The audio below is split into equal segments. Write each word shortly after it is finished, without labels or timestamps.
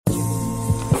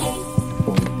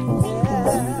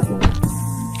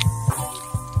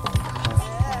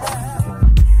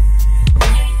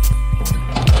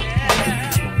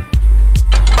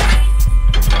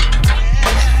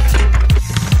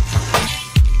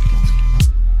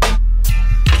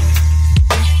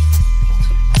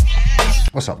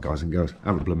What's up, guys and girls?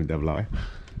 I'm a blooming devil eye.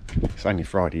 It's only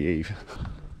Friday Eve.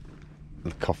 The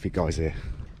coffee guy's here,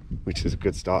 which is a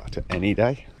good start to any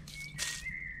day.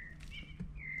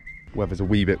 Weather's a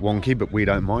wee bit wonky, but we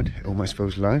don't mind. It almost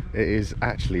feels low. It is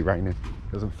actually raining.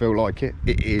 Doesn't feel like it.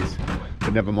 It is.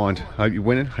 But never mind. Hope you're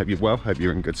winning. Hope you're well. Hope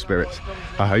you're in good spirits.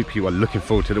 I hope you are looking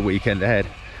forward to the weekend ahead.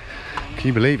 Can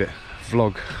you believe it?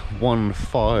 Vlog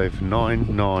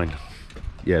 1599.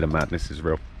 Yeah, the madness is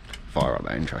real. Fire up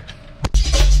that intro.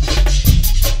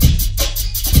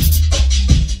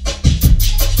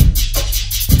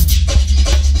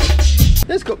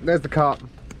 Let's go. There's the cart.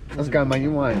 Let's go, mate.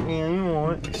 You want? Yeah, you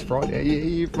want. It's Friday.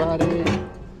 Yeah, Friday.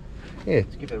 Here.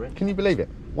 Can you believe it?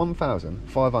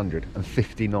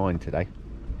 1,559 today.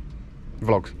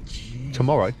 Vlogs. Jeez.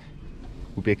 Tomorrow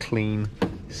will be a clean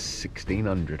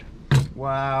 1,600.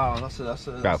 Wow, that's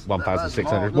about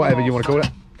 1,600. Whatever you want to call it.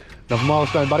 Another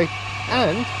milestone, buddy.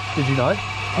 And did you know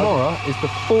tomorrow is the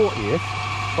 40th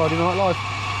Friday Night Live?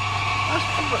 That's,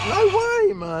 no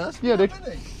way, man. That's yeah, dude.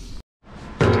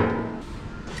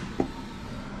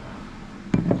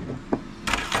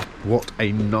 What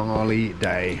a gnarly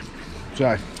day.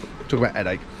 So, talk about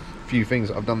headache. A few things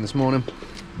that I've done this morning.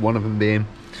 One of them being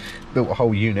built a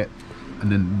whole unit,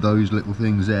 and then those little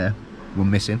things there were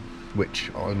missing,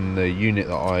 which on the unit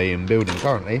that I am building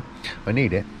currently, I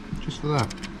need it just for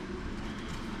that.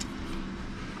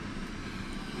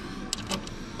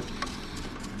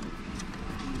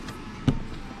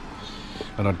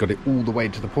 And I'd got it all the way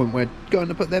to the point where going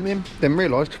to put them in, then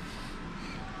realised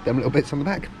them little bits on the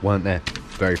back weren't there.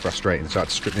 Very frustrating, so I had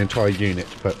to strip the entire unit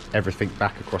to put everything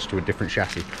back across to a different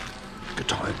chassis. Good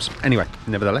times. Anyway,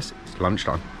 nevertheless, it's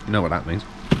lunchtime. You know what that means.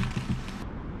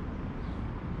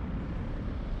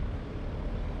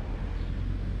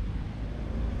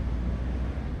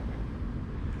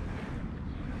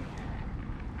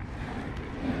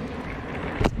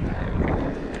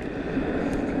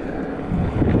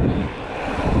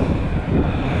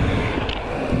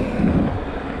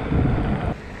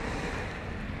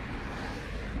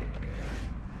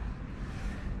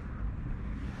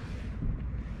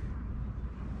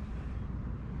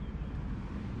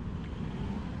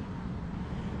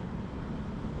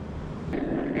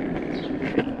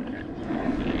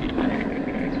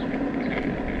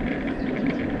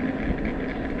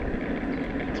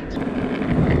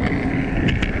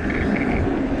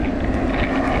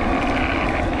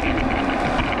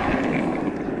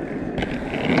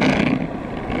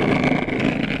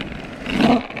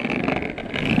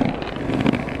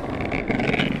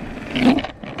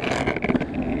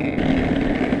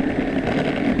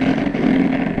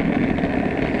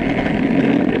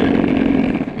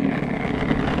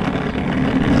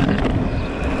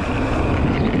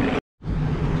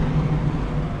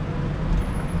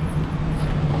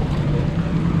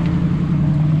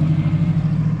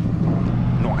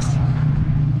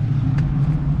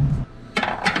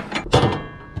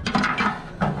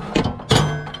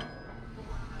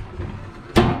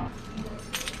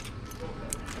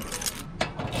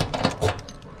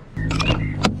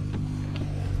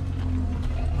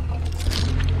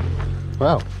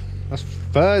 Well, that's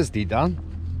Thursday done.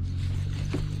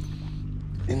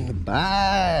 In the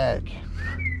bag.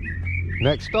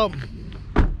 Next stop,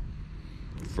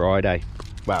 Friday.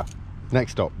 Well,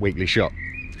 next stop, weekly shop.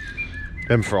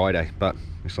 Then Friday, but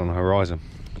it's on the horizon.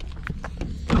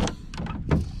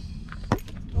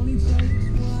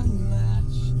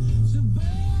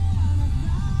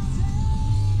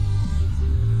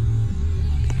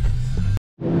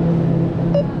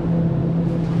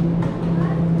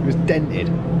 Dented.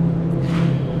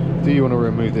 Do you want to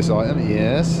remove this item?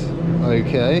 Yes.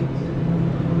 Okay.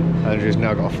 And just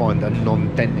now got to find a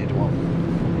non-dented one.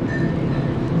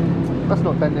 That's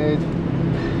not dented.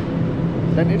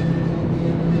 Dented?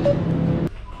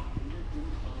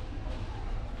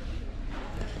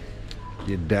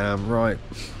 You're damn right.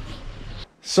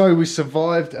 So we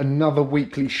survived another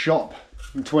weekly shop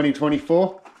in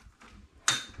 2024,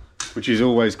 which is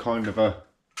always kind of a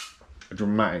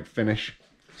dramatic finish.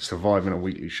 Surviving a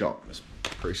weekly shop was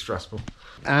pretty stressful.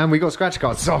 And we got scratch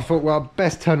cards, so I thought, well,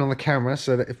 best turn on the camera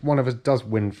so that if one of us does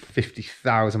win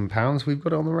 £50,000, we've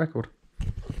got it on the record.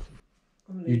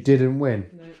 You didn't win?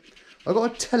 No. I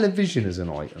got a television as an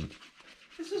item.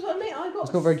 This is what I mean. I got. It's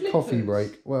got a very slippers. coffee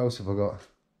break. What else have I got?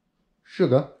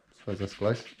 Sugar. I suppose that's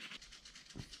close.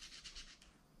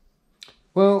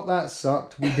 Well, that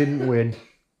sucked. We didn't win.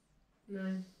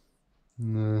 No.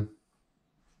 No.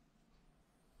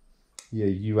 Yeah,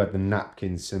 you had the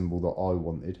napkin symbol that I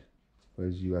wanted,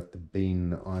 whereas you had the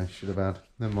bean that I should have had.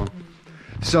 Never mind.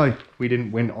 So, we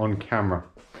didn't win on camera.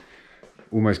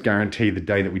 almost guarantee the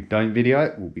day that we don't video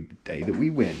it will be the day that we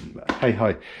win. But hey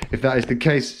ho, if that is the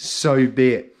case, so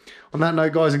be it. On that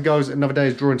note, guys and girls, another day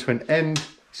is drawing to an end.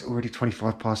 It's already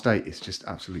 25 past 8. It's just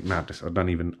absolute madness. I don't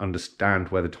even understand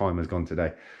where the time has gone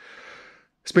today.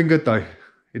 It's been good though.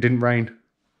 It didn't rain,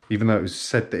 even though it was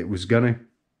said that it was gonna.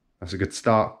 That's a good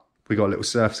start. We got a little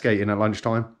surf skating at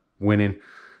lunchtime, winning.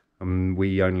 And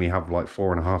we only have like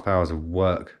 4.5 hours of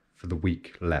work for the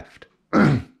week left.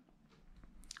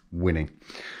 Winning.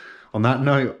 On that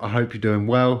note, I hope you're doing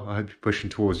well. I hope you're pushing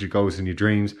towards your goals and your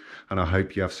dreams. And I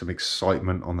hope you have some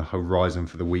excitement on the horizon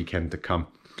for the weekend to come.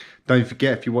 Don't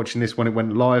forget, if you're watching this when it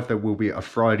went live, there will be a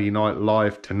Friday night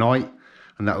live tonight.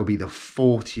 And that will be the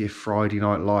 40th Friday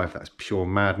night live. That's pure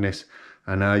madness.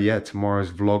 And yeah,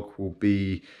 tomorrow's vlog will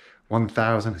be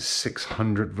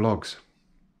 1,600 vlogs.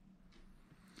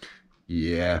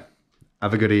 Yeah.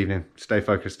 Have a good evening. Stay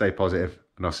focused, stay positive.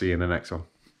 And I'll see you in the next one.